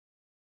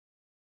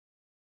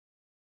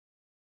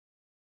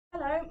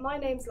Hello, my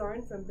name's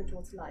Lauren from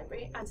Bridgwater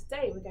Library, and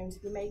today we're going to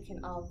be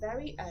making our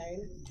very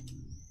own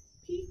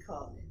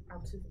peacock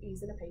out of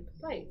using a paper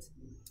plate.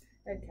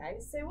 Okay,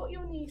 so what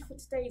you'll need for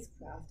today's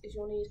craft is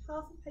you'll need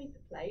half a paper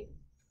plate,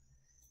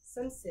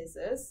 some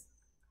scissors,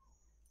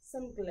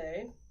 some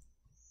glue,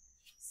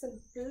 some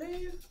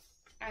blue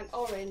and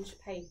orange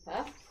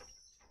paper,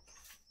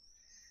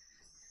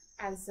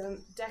 and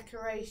some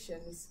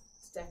decorations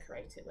to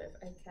decorate it with,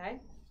 okay?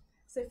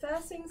 So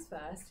first things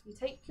first, you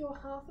take your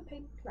half a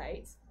paper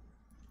plate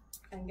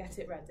and get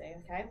it ready,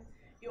 okay?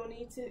 You'll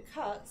need to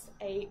cut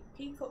a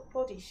peacock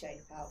body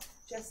shape out,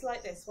 just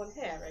like this one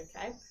here,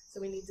 okay? So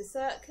we need the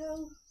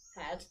circle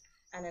head,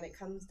 and then it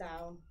comes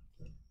down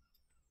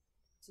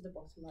to the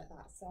bottom like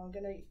that. So I'm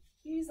gonna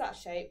use that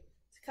shape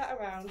to cut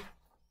around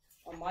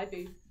on my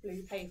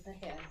blue paper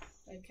here,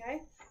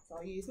 okay? So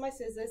I'll use my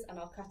scissors and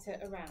I'll cut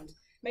it around.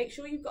 Make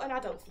sure you've got an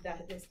adult for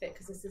this bit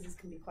because the scissors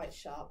can be quite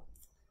sharp.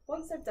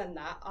 Once I've done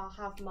that, I'll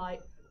have my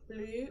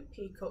blue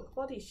peacock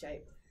body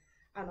shape,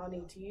 and I'll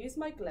need to use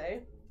my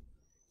glue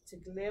to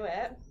glue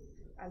it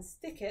and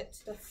stick it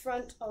to the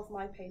front of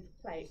my paper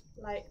plate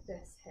like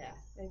this here,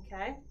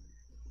 okay?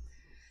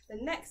 The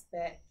next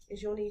bit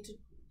is you'll need to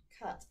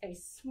cut a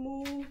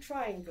small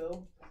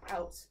triangle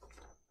out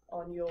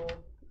on your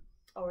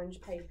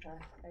orange paper,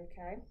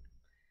 okay?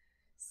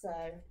 So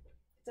it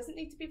doesn't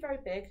need to be very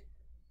big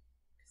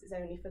because it's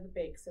only for the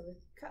big. So we'll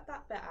cut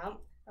that bit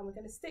out and we're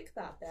going to stick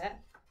that bit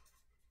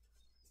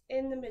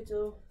in the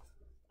middle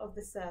of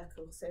the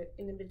circle, so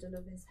in the middle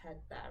of his head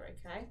there,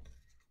 okay,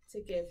 to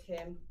give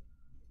him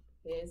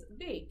his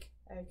beak,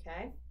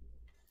 okay.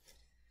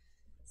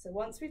 So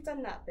once we've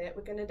done that bit,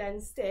 we're going to then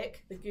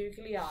stick the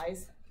googly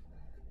eyes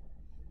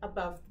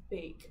above the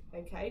beak,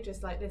 okay,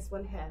 just like this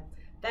one here.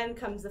 Then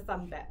comes the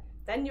fun bit.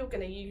 Then you're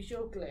going to use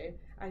your glue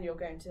and you're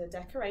going to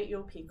decorate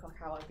your peacock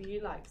however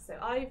you like. So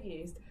I've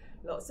used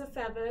lots of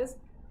feathers,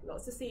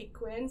 lots of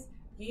sequins.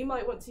 You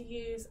might want to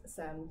use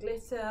some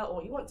glitter,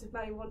 or you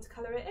maybe want to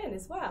colour it in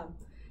as well.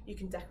 You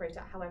can decorate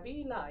it however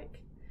you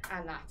like.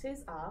 And that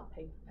is our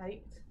paper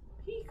plate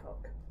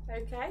peacock.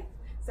 Okay,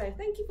 so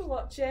thank you for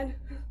watching.